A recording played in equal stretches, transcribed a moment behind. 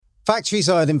Factories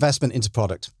are an investment into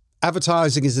product.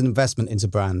 Advertising is an investment into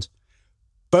brand.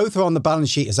 Both are on the balance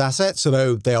sheet as assets,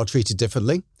 although they are treated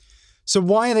differently. So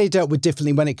why are they dealt with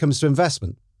differently when it comes to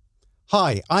investment?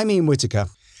 Hi, I'm Ian Whitaker.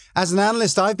 As an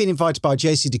analyst, I've been invited by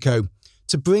JCDecaux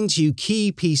to bring to you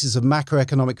key pieces of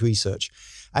macroeconomic research,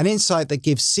 an insight that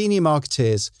gives senior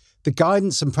marketeers the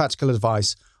guidance and practical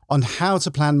advice on how to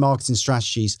plan marketing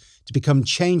strategies to become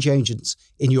change agents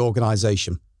in your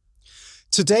organisation.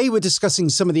 Today, we're discussing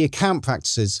some of the account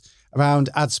practices around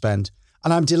ad spend,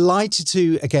 and I'm delighted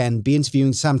to, again, be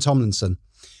interviewing Sam Tomlinson,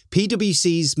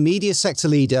 PwC's media sector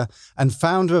leader and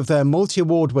founder of their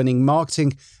multi-award-winning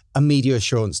marketing and media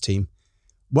assurance team.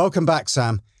 Welcome back,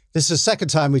 Sam. This is the second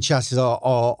time we chatted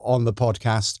on the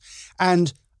podcast,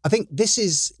 and I think this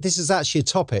is actually a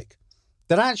topic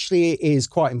that actually is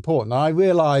quite important. I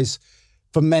realise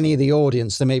for many of the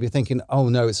audience, they may be thinking, oh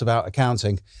no, it's about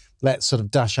accounting. Let's sort of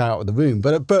dash out of the room.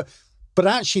 But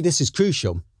actually this is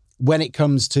crucial when it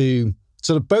comes to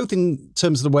sort of both in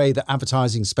terms of the way that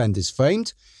advertising spend is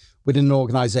framed within an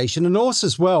organisation, and also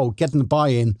as well getting the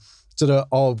buy-in sort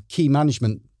of key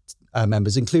management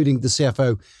members, including the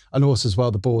CFO and also as well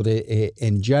the board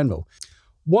in general.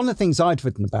 One of the things I'd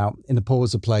written about in the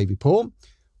Pause of Play report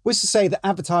was to say that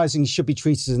advertising should be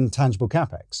treated as intangible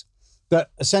capex.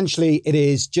 That essentially it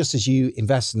is just as you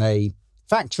invest in a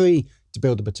factory to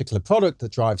build a particular product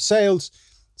that drives sales,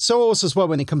 so also as well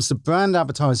when it comes to brand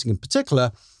advertising in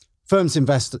particular, firms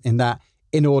invest in that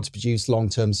in order to produce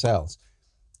long-term sales.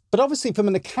 But obviously from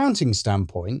an accounting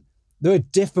standpoint, there are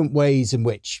different ways in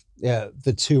which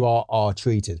the two are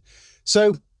treated.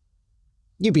 So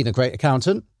you've been a great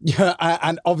accountant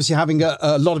and obviously having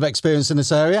a lot of experience in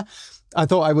this area, I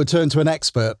thought I would turn to an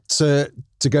expert to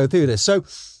go through this. So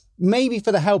maybe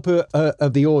for the help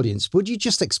of the audience, would you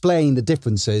just explain the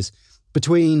differences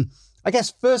between, I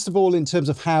guess, first of all, in terms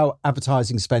of how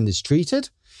advertising spend is treated,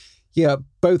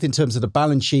 both in terms of the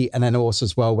balance sheet and then also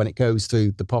as well when it goes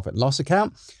through the profit and loss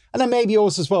account. And then maybe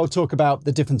also as well talk about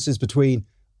the differences between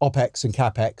OPEX and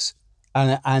CAPEX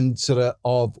and sort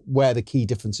of where the key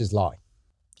differences lie.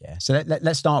 Yeah, so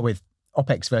let's start with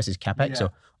OPEX versus CAPEX,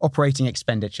 or operating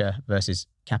expenditure versus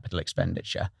capital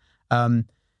expenditure.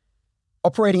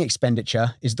 Operating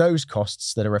expenditure is those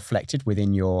costs that are reflected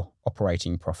within your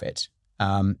operating profit.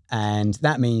 And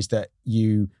that means that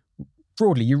you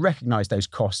recognise those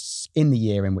costs in the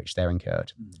year in which they're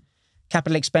incurred.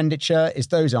 Capital expenditure is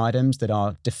those items that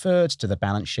are deferred to the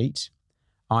balance sheet,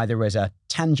 either as a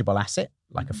tangible asset,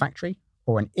 like a factory,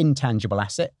 or an intangible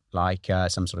asset, like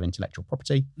some sort of intellectual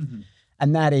property.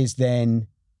 And that is then,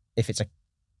 if it's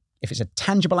a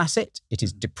tangible asset, it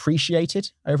is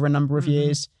depreciated over a number of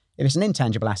years. If it's an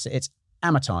intangible asset, it's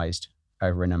amortized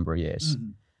over a number of years.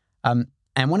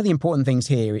 And one of the important things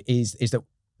here is that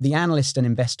the analyst and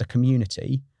investor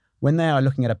community, when they are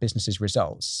looking at a business's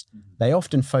results, they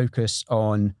often focus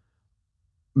on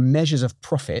measures of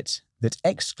profit that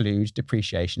exclude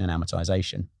depreciation and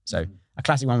amortization. So a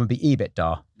classic one would be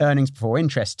EBITDA, earnings before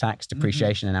interest, tax,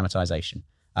 depreciation and amortization.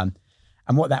 And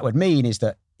what that would mean is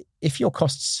that if your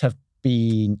costs have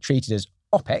been treated as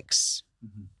OPEX,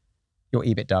 your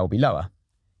EBITDA will be lower.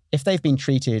 If they've been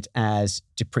treated as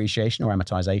depreciation or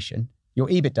amortization, your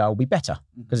EBITDA will be better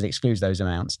because it excludes those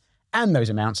amounts. And those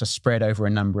amounts are spread over a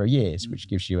number of years, which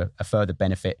gives you a further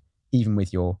benefit even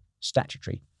with your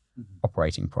statutory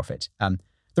operating profit.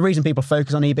 The reason people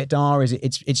focus on EBITDA is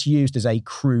it's used as a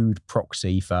crude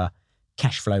proxy for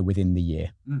cash flow within the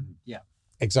year. Yeah,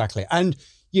 exactly. And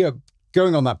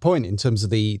going on that point in terms of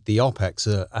the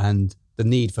OPEX and the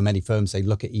need for many firms, they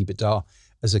look at EBITDA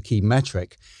as a key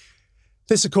metric.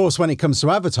 This, of course, when it comes to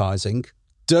advertising,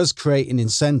 does create an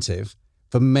incentive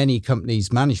for many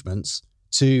companies' managements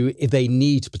to, if they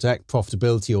need to protect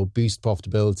profitability or boost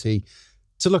profitability,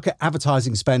 to look at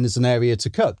advertising spend as an area to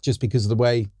cut just because of the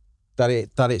way that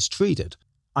it's treated.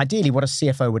 Ideally, what a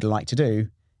CFO would like to do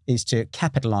is to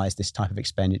capitalize this type of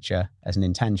expenditure as an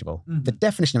intangible. The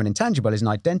definition of an intangible is an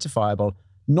identifiable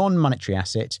non-monetary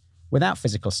asset without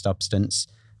physical substance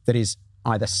that is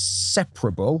either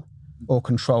separable or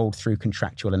controlled through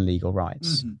contractual and legal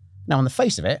rights. Now, on the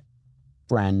face of it,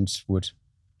 brands would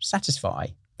satisfy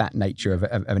that nature of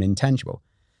an intangible.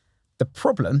 The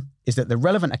problem is that the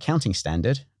relevant accounting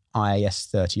standard, IAS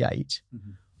 38,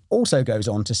 also goes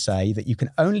on to say that you can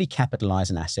only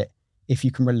capitalize an asset if you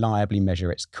can reliably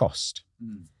measure its cost.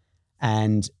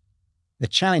 And the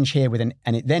challenge here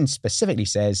and it then specifically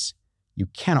says you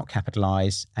cannot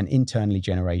capitalize an internally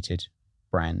generated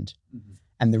brand.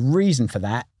 And the reason for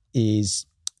that is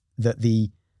that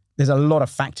there's a lot of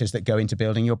factors that go into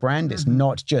building your brand. It's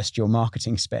not just your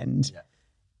marketing spend.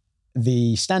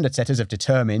 The standard setters have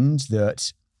determined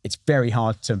that it's very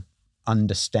hard to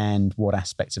understand what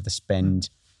aspects of the spend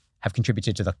have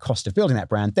contributed to the cost of building that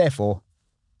brand, therefore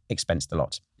expense the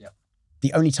lot. Yep.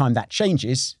 The only time that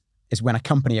changes is when a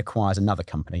company acquires another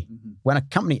company. When a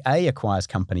company A acquires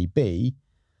company B,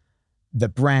 the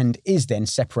brand is then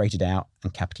separated out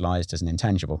and capitalized as an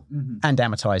intangible and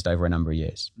amortized over a number of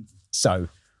years. So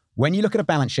when you look at a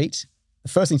balance sheet, the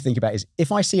first thing to think about is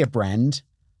if I see a brand,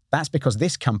 that's because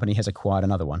this company has acquired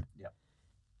another one. Yep.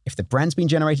 If the brand's been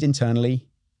generated internally,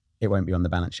 it won't be on the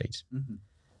balance sheet.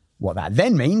 What that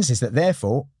then means is that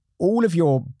therefore, all of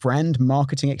your brand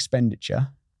marketing expenditure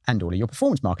and all of your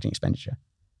performance marketing expenditure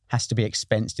has to be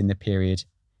expensed in the period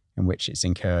in which it's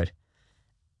incurred.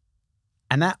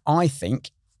 And that, I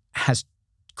think,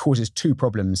 causes two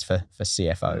problems for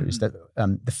CFOs.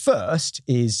 The first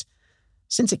is,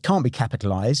 since it can't be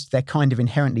capitalized, they're kind of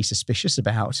inherently suspicious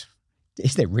about,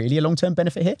 is there really a long-term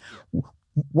benefit here?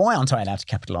 Why aren't I allowed to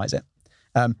capitalize it?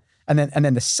 And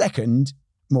then the second,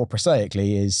 more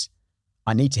prosaically, is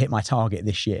I need to hit my target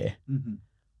this year.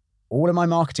 All of my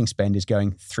marketing spend is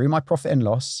going through my profit and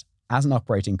loss as an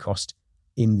operating cost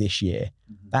in this year.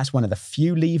 That's one of the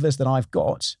few levers that I've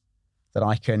got that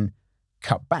I can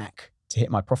cut back to hit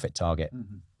my profit target.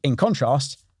 In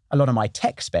contrast, a lot of my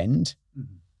tech spend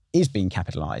is being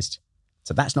capitalized.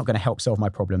 So that's not going to help solve my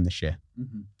problem this year.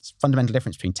 It's a fundamental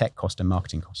difference between tech cost and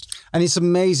marketing cost. And it's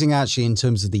amazing actually in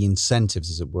terms of the incentives,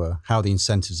 as it were, how the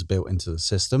incentives are built into the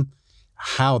system,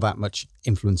 how that much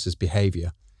influences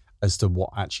behavior as to what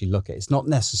actually look at. It's not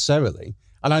necessarily,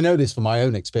 and I know this from my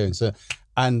own experience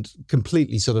and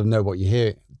completely sort of know what you're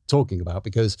here talking about,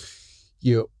 because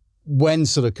when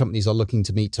sort of companies are looking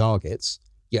to meet targets,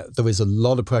 there is a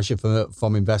lot of pressure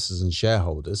from investors and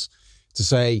shareholders to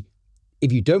say,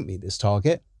 if you don't meet this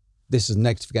target, this is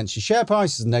negative against your share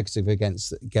price, this is negative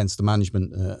against the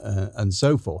management and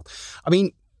so forth. I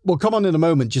mean, we'll come on in a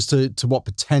moment just to what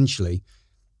potentially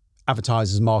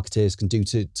advertisers, marketers can do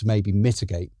to maybe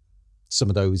mitigate some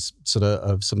of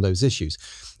those issues.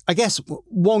 I guess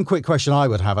one quick question I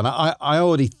would have, and I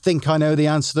already think I know the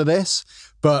answer to this,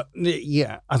 but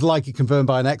I'd like it confirmed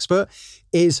by an expert,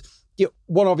 is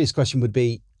one obvious question would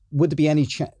be, would there be any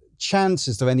chance,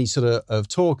 is there any sort of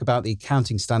talk about the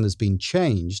accounting standards being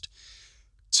changed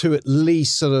to at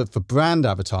least sort of for brand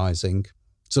advertising,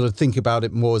 sort of think about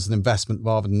it more as an investment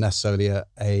rather than necessarily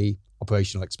a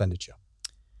operational expenditure?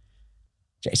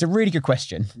 It's a really good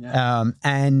question.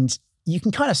 And you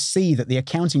can kind of see that the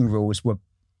accounting rules were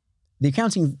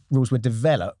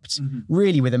developed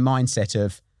really with a mindset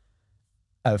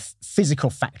of physical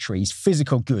factories,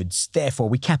 physical goods. Therefore,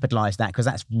 we capitalize that because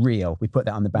that's real. We put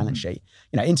that on the balance sheet.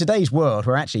 In today's world,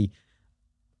 where actually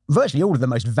virtually all of the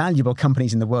most valuable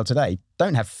companies in the world today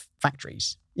don't have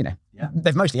factories.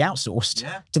 They've mostly outsourced.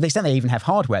 To the extent they even have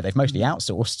hardware, they've mostly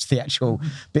outsourced the actual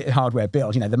bit of hardware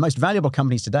build. The most valuable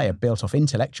companies today are built off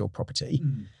intellectual property.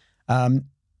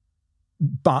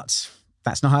 But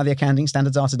that's not how the accounting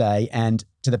standards are today. And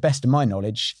to the best of my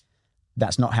knowledge,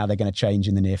 that's not how they're going to change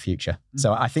in the near future.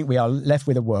 So I think we are left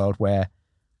with a world where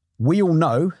we all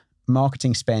know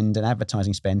marketing spend and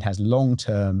advertising spend has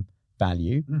long-term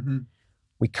value.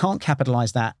 We can't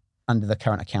capitalize that under the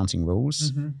current accounting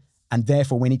rules. And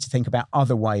therefore, we need to think about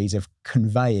other ways of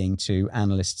conveying to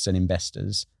analysts and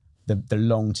investors the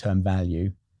long-term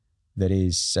value that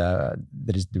is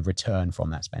the return from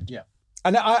that spend.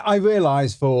 And I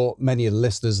realise for many of the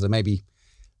listeners that may be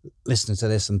listening to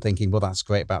this and thinking, well, that's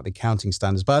great about the accounting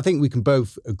standards. But I think we can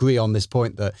both agree on this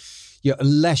point that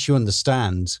unless you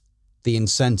understand the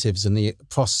incentives and the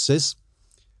processes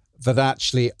that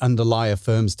actually underlie a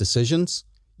firm's decisions,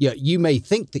 you may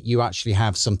think that you actually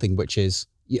have something which is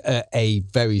a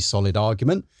very solid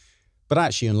argument, but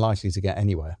actually unlikely to get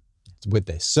anywhere with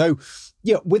this. So,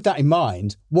 with that in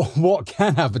mind, what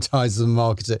can advertisers and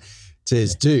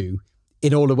marketers do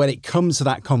in order when it comes to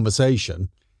that conversation,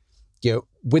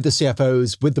 with the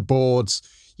CFOs, with the boards,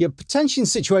 potentially in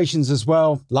situations as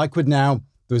well, like with now,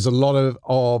 there's a lot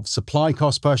of supply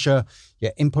cost pressure,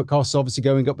 input costs obviously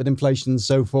going up with inflation and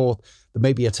so forth. There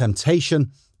may be a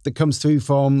temptation that comes through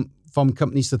from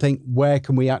companies to think, where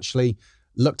can we actually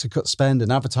look to cut spend?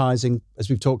 And advertising, as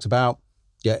we've talked about,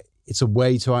 it's a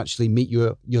way to actually meet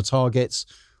your targets.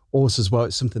 Also as well,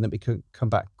 it's something that we can come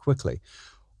back quickly.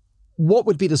 What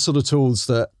would be the sort of tools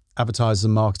that advertisers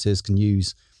and marketers can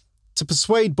use to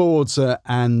persuade boards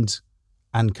and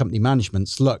company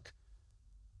managements, look,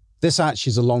 this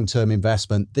actually is a long-term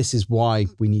investment. This is why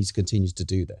we need to continue to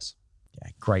do this?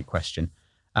 Great question.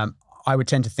 I would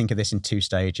tend to think of this in two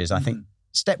stages. I think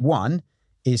step one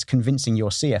is convincing your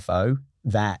CFO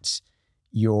that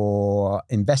your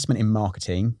investment in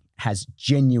marketing has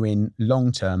genuine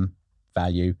long-term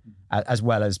value, as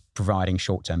well as providing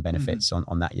short-term benefits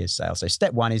on that year's sales. So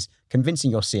step one is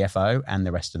convincing your CFO and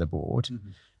the rest of the board.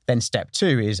 Then step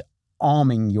two is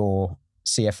arming your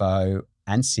CFO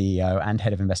and CEO and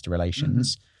head of investor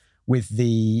relations with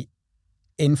the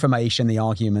information, the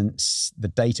arguments, the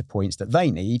data points that they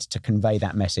need to convey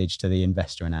that message to the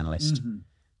investor and analyst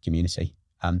community.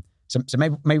 So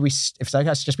maybe we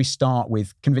start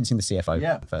with convincing the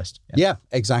CFO first. Yeah,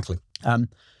 exactly.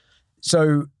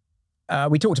 So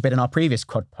we talked a bit in our previous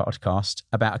podcast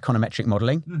about econometric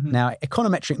modeling. Now,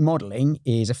 econometric modeling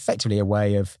is effectively a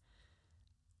way of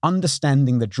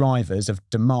understanding the drivers of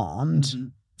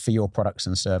demand for your products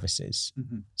and services.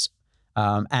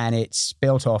 And it's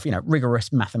built off,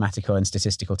 rigorous mathematical and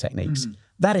statistical techniques.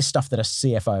 That is stuff that a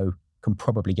CFO can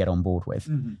probably get on board with.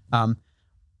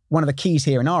 One of the keys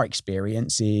here in our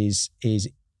experience is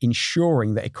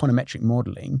ensuring that econometric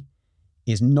modeling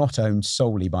is not owned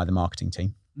solely by the marketing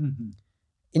team.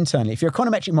 Internally, if your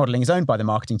econometric modeling is owned by the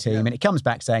marketing team and it comes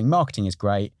back saying marketing is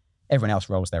great, everyone else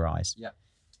rolls their eyes.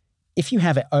 If you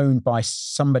have it owned by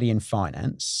somebody in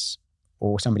finance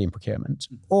or somebody in procurement,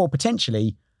 or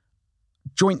potentially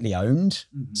jointly owned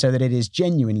so that it is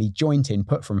genuinely joint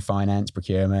input from finance,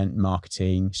 procurement,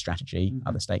 marketing, strategy,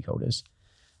 other stakeholders,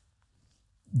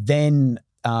 then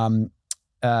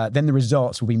the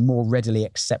results will be more readily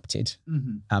accepted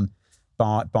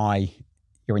by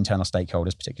your internal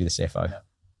stakeholders, particularly the CFO.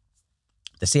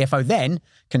 The CFO then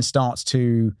can start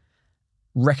to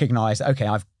recognize, okay,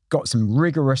 I've got some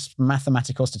rigorous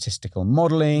mathematical statistical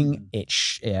modeling.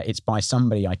 It's by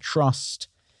somebody I trust.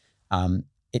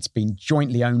 It's been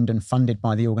jointly owned and funded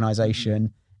by the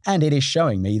organization. And it is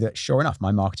showing me that, sure enough,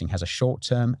 my marketing has a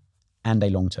short-term and a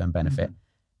long-term benefit.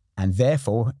 And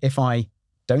therefore, if I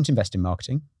don't invest in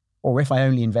marketing, or if I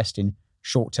only invest in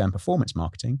short-term performance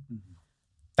marketing,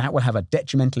 that will have a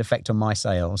detrimental effect on my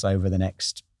sales over the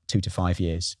next 2 to 5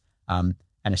 years. And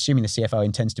assuming the CFO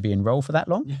intends to be in role for that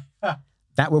long,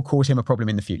 that will cause him a problem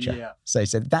in the future. So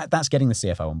that's getting the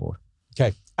CFO on board.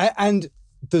 Okay. And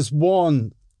there's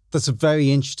one that's a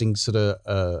very interesting sort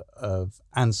of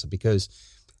answer, because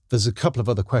there's a couple of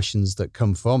other questions that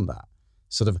come from that.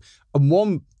 And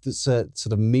one that sort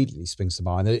of immediately springs to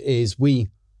mind is we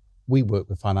work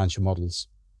with financial models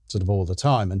sort of all the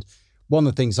time. And one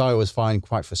of the things I always find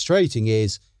quite frustrating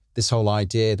is this whole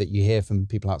idea that you hear from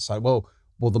people outside, well,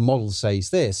 the model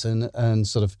says this. And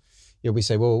sort of, we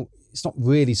say, well, it's not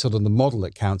really sort of the model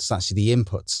that counts, it's actually the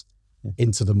inputs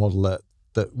into the model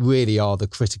that really are the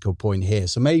critical point here.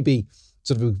 So maybe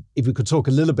sort of if we could talk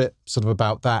a little bit sort of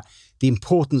about that, the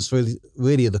importance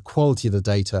really of the quality of the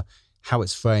data, how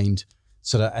it's framed,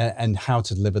 sort of, and how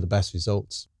to deliver the best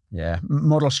results. Yeah,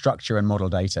 model structure and model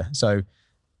data. So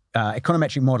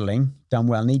econometric modeling done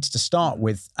well needs to start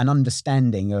with an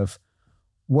understanding of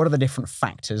what are the different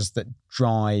factors that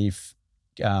drive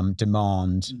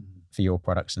demand for your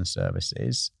products and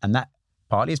services. And that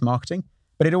partly is marketing,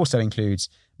 but it also includes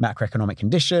macroeconomic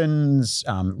conditions,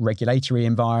 regulatory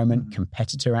environment,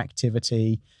 competitor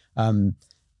activity,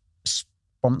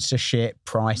 sponsorship,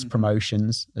 price,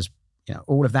 promotions,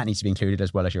 all of that needs to be included,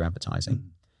 as well as your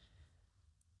advertising.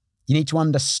 You need to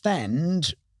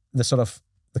understand the sort of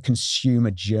the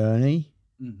consumer journey.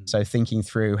 So thinking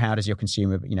through, how does your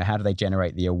consumer, how do they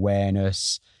generate the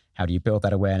awareness? How do you build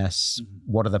that awareness?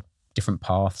 What are the different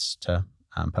paths to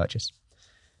purchase?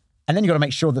 And then you've got to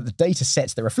make sure that the data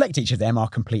sets that reflect each of them are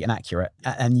complete and accurate.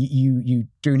 And you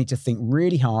do need to think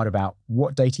really hard about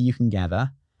what data you can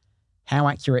gather, how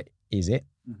accurate is it,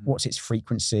 what's its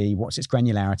frequency, what's its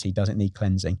granularity, does it need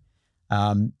cleansing?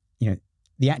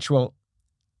 The actual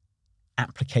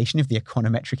application of the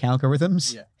econometric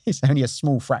algorithms is only a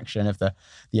small fraction of the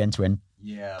end-to-end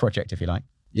project, if you like.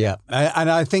 Yeah, and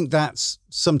I think that's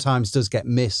sometimes does get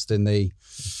missed in the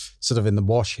sort of in the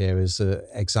wash here, is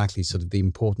exactly sort of the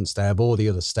importance there of all the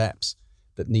other steps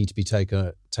that need to be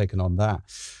taken on that.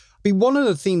 I mean, one of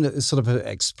the themes that is sort of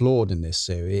explored in this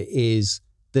series is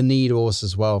the need also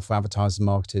as well for advertisers and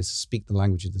marketers to speak the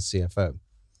language of the CFO,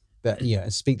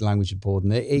 speak the language of the board.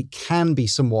 And it can be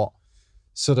somewhat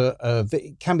sort of,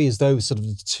 it can be as though sort of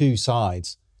the two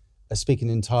sides are speaking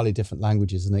entirely different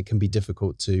languages, and it can be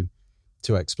difficult to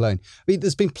explain. I mean,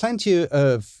 there's been plenty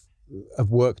of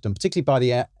work done, particularly by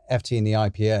the FT and the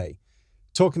IPA,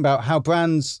 talking about how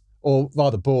brands, or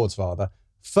rather boards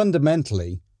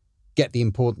fundamentally get the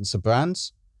importance of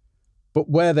brands, but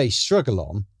where they struggle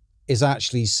on is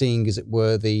actually seeing, as it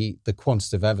were, the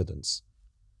quantitative evidence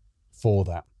for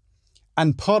that.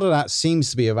 And part of that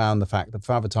seems to be around the fact that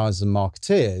for advertisers and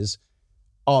marketeers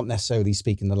aren't necessarily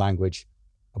speaking the language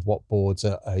of what boards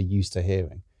are used to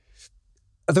hearing.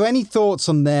 Are there any thoughts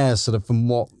on there, sort of from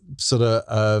what sort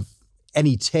of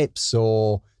any tips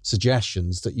or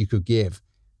suggestions that you could give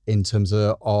in terms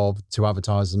of to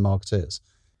advertisers and marketers?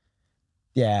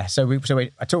 Yeah,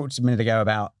 I talked a minute ago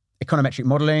about econometric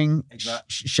modeling,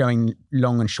 showing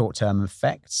long and short-term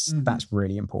effects. Mm-hmm. That's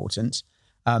really important.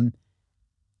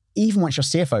 Even once your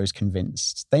CFO is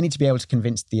convinced, they need to be able to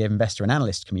convince the investor and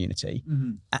analyst community.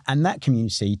 Mm-hmm. And that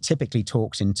community typically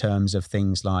talks in terms of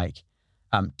things like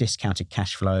discounted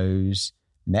cash flows,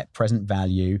 net present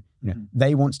value.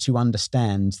 They want to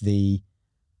understand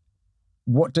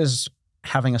what does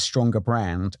having a stronger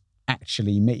brand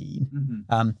actually mean?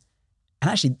 Mm-hmm. And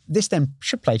actually, this then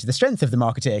should play to the strength of the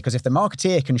marketeer, because if the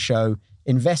marketeer can show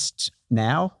invest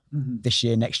now, this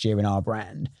year, next year in our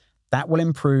brand, that will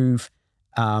improve,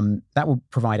 that will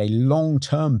provide a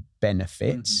long-term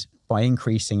benefit by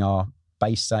increasing our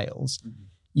base sales. Mm-hmm.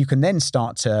 You can then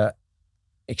start to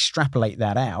extrapolate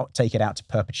that out, take it out to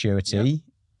perpetuity,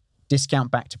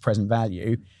 discount back to present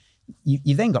value.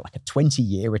 You've then got like a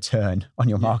 20-year return on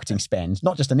your marketing spend,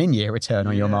 not just an in-year return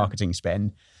on your marketing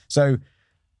spend. So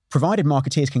provided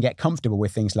marketeers can get comfortable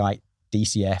with things like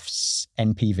DCFs,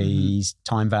 NPVs,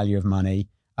 time value of money,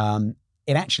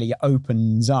 it actually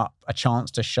opens up a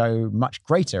chance to show much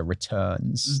greater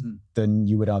returns than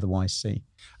you would otherwise see.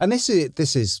 And this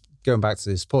is going back to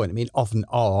this point. I mean, often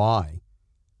ROI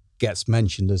gets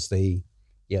mentioned as the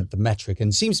metric,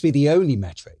 and seems to be the only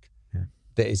metric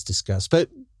that is discussed. But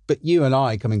you and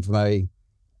I, coming from a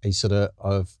sort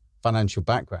of financial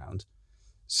background,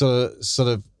 so sort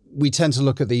of we tend to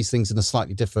look at these things in a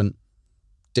slightly different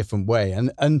way,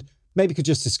 and maybe could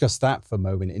just discuss that for a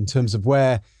moment in terms of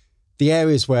where the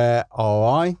areas where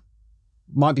ROI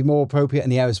might be more appropriate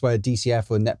and the areas where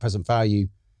DCF or net present value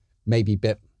may be a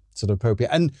bit sort of appropriate.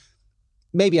 And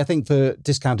maybe I think for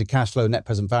discounted cash flow, net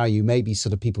present value, maybe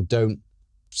sort of people don't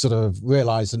sort of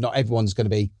realize that not everyone's going to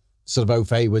be sort of au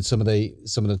fait with some of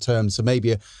the terms. So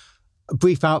maybe a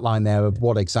brief outline there of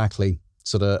what exactly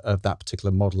sort of that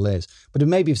particular model is. But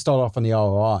maybe start off on the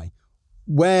ROI,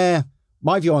 where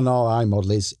my view on the ROI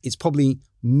model is it's probably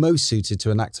most suited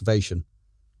to an activation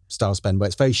style spend, where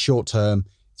it's very short term.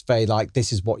 It's very like,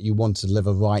 this is what you want to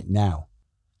deliver right now.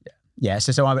 Yeah.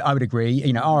 So I would agree.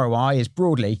 ROI is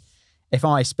broadly, if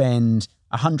I spend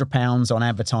 £100 on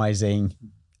advertising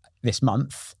this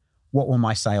month, what will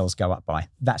my sales go up by?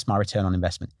 That's my return on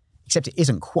investment. Except it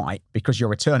isn't quite, because your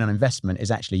return on investment is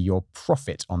actually your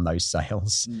profit on those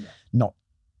sales, not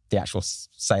the actual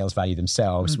sales value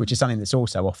themselves, which is something that's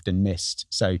also often missed.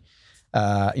 So,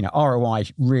 ROI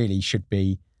really should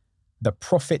be the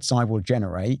profits I will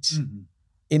generate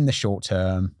in the short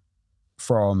term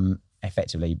from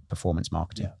effectively performance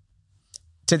marketing.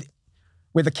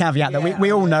 With the caveat that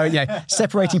we all know,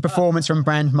 separating performance from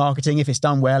brand marketing, if it's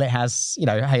done well, it has,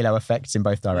 halo effects in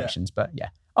both directions. But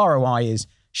ROI is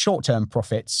short-term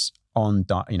profits on,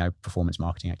 performance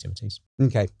marketing activities.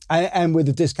 Okay. And with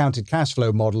the discounted cash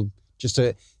flow model,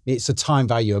 it's a time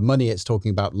value of money. It's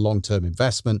talking about long-term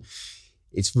investment.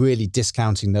 It's really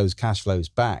discounting those cash flows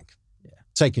back,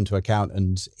 take into account,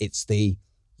 and it's a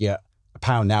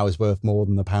pound now is worth more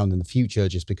than a pound in the future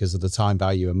just because of the time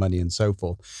value of money and so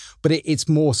forth. But it's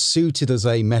more suited as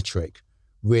a metric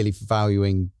really for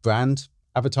valuing brand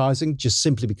advertising, just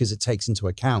simply because it takes into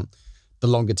account the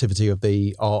longevity of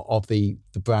the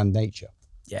brand nature.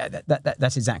 Yeah,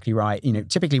 that's exactly right.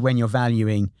 Typically when you're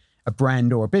valuing a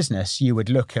brand or a business, you would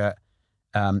look at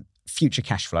future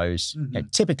cash flows.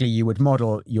 Typically you would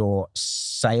model your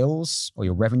sales or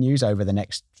your revenues over the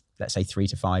next, let's say, 3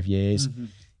 to 5 years.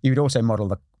 You would also model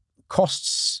the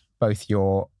costs, both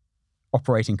your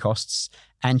operating costs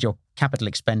and your capital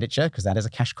expenditure, because that is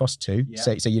a cash cost too.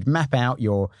 So you'd map out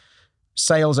your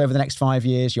sales over the next 5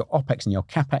 years, your OPEX and your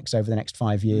CAPEX over the next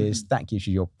 5 years. That gives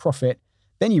you your profit.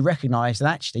 Then you recognize that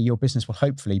actually your business will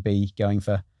hopefully be going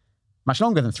for much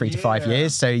longer than 3 to 5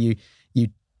 years. So you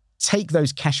take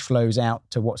those cash flows out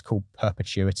to what's called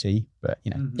perpetuity, but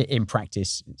in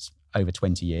practice, it's over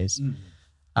 20 years.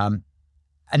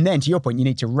 And then to your point, you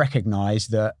need to recognize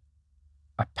that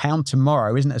a pound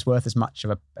tomorrow isn't as worth as much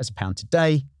as a pound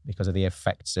today because of the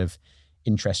effects of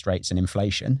interest rates and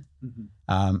inflation,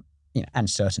 and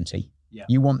certainty.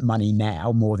 You want money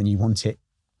now more than you want it.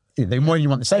 The more you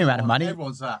want the same amount of money in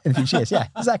the future years. Yeah,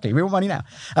 exactly. We want money now.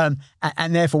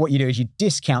 And therefore what you do is you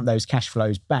discount those cash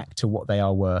flows back to what they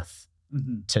are worth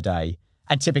today.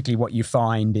 And typically what you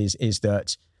find is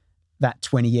that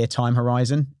 20-year time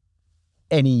horizon,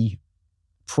 any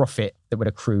profit that would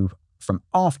accrue from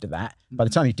after that, by the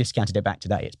time you've discounted it back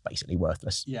today, it's basically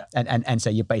worthless. And so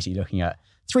you're basically looking at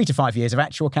 3 to 5 years of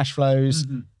actual cash flows,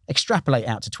 extrapolate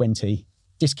out to 20,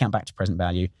 discount back to present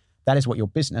value. that is what your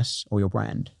business or your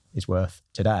brand is worth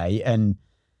today. And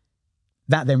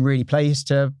that then really plays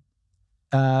to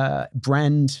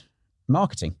brand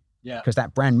marketing. Yeah. Because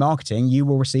that brand marketing, you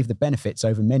will receive the benefits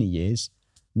over many years,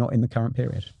 not in the current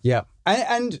period. Yeah.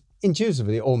 And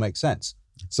intuitively, it all makes sense,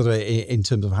 sort of in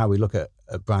terms of how we look at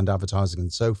brand advertising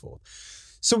and so forth.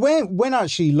 So when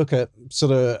actually look at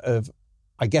sort of,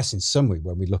 I guess in summary,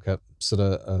 when we look at sort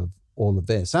of all of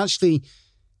this, actually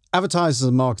advertisers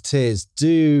and marketeers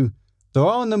there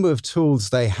are a number of tools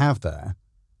they have there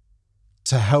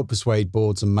to help persuade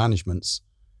boards and managements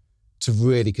to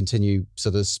really continue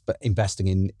sort of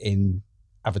investing in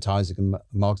advertising and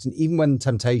marketing, even when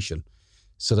temptation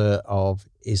sort of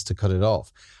is to cut it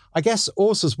off. I guess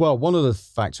also as well, one of the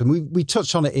factors, and we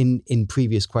touched on it in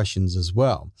previous questions as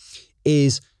well,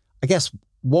 is I guess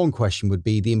one question would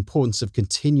be the importance of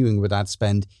continuing with ad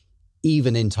spend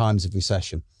even in times of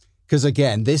recession. Because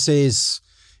again, this is,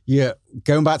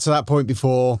 going back to that point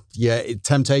before,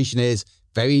 temptation is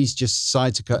very easy just to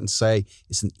decide to cut and say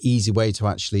it's an easy way to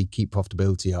actually keep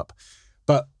profitability up.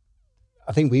 But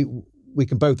I think we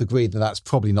can both agree that that's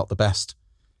probably not the best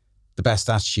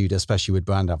attitude, especially with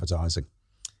brand advertising.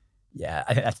 Yeah,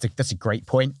 I think that's a great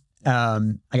point.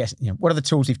 I guess, what are the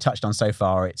tools we've touched on so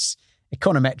far? It's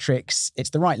econometrics, it's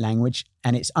the right language,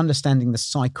 and it's understanding the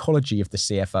psychology of the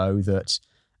CFO that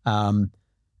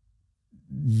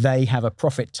they have a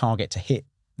profit target to hit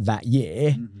that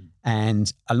year. Mm-hmm.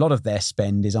 And a lot of their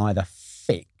spend is either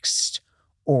fixed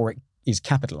or it is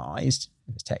capitalized,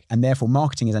 if it's tech. And therefore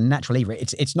marketing is a natural lever.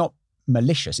 It's not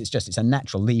malicious. It's a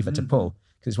natural lever to pull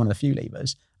because it's one of the few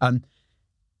levers.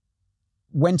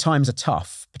 When times are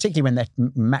tough, particularly when they're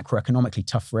macroeconomically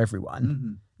tough for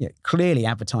everyone, clearly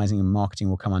advertising and marketing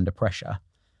will come under pressure.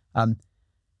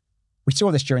 We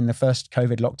saw this during the first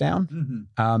COVID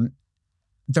lockdown.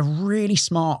 The really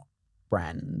smart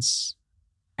brands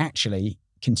actually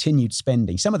continued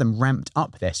spending. Some of them ramped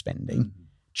up their spending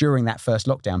during that first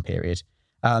lockdown period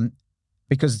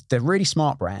because the really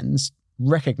smart brands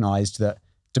recognized that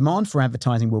demand for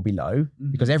advertising will be low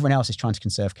because everyone else is trying to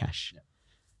conserve cash.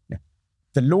 Yeah.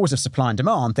 The laws of supply and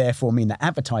demand therefore mean that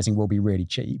advertising will be really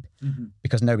cheap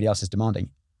because nobody else is demanding.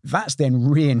 That's then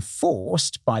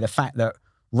reinforced by the fact that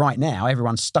right now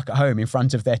everyone's stuck at home in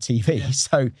front of their TV. Yeah.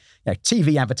 So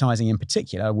TV advertising in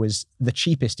particular was the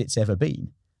cheapest it's ever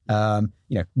been.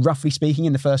 Roughly speaking,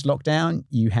 in the first lockdown,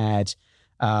 you had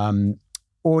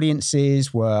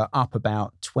audiences were up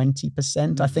about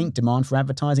 20%, I think, demand for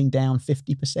advertising down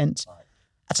 50%. Right.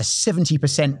 That's a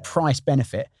 70% price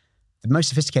benefit. The most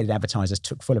sophisticated advertisers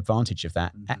took full advantage of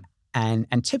that.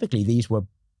 And typically these were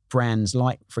brands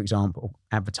like, for example,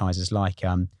 advertisers like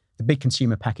the big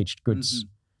consumer packaged goods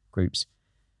groups.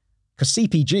 Because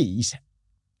CPGs,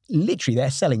 literally,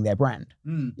 they're selling their brand.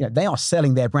 They are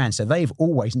selling their brand. So they've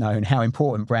always known how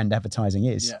important brand advertising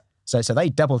is. Yeah. So they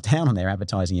doubled down on their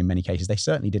advertising in many cases. They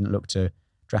certainly didn't look to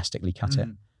drastically cut it.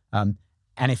 And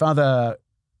if other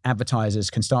advertisers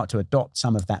can start to adopt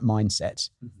some of that mindset,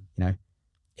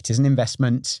 it is an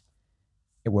investment.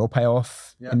 It will pay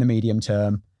off in the medium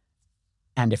term.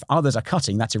 And if others are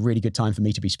cutting, that's a really good time for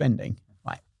me to be spending.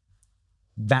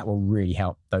 That will really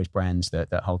help those brands that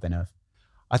hold their nerve.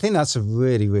 I think that's a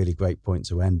really, really great point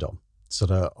to end on,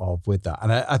 sort of with that.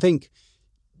 And I think,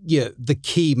 the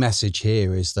key message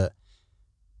here is that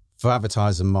for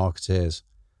advertisers and marketeers,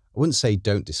 I wouldn't say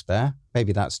don't despair.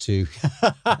 Maybe that's too...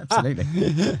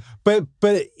 Absolutely. But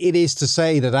it is to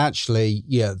say that actually,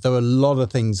 there are a lot of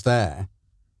things there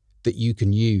that you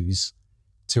can use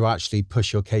to actually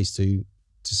push your case to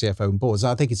CFO and boards.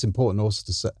 And I think it's important also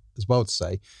to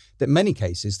say that in many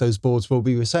cases, those boards will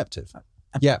be receptive.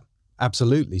 Yeah.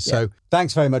 Absolutely. So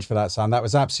thanks very much for that, Sam. That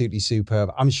was absolutely superb.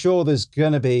 I'm sure there's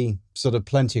going to be sort of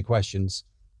plenty of questions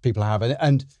people have.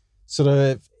 And sort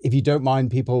of, if you don't mind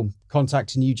people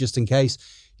contacting you just in case,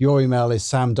 your email is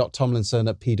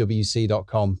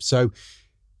sam.tomlinson@pwc.com. So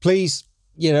please,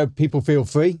 people feel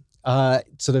free,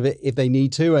 sort of if they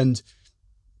need to. And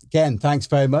again, thanks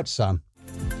very much, Sam.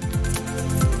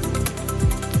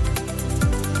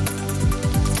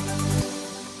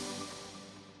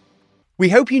 We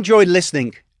hope you enjoyed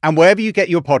listening, and wherever you get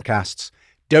your podcasts,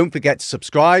 don't forget to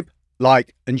subscribe,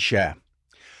 like, and share.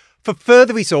 For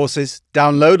further resources,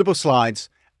 downloadable slides,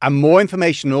 and more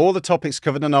information on all the topics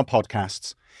covered in our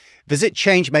podcasts, visit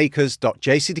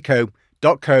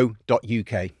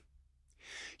changemakers.jcdeco.co.uk.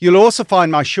 You'll also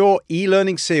find my short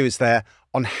e-learning series there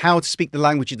on how to speak the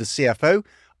language of the CFO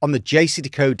on the JC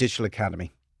Deco Digital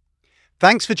Academy.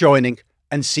 Thanks for joining,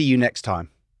 and see you next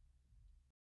time.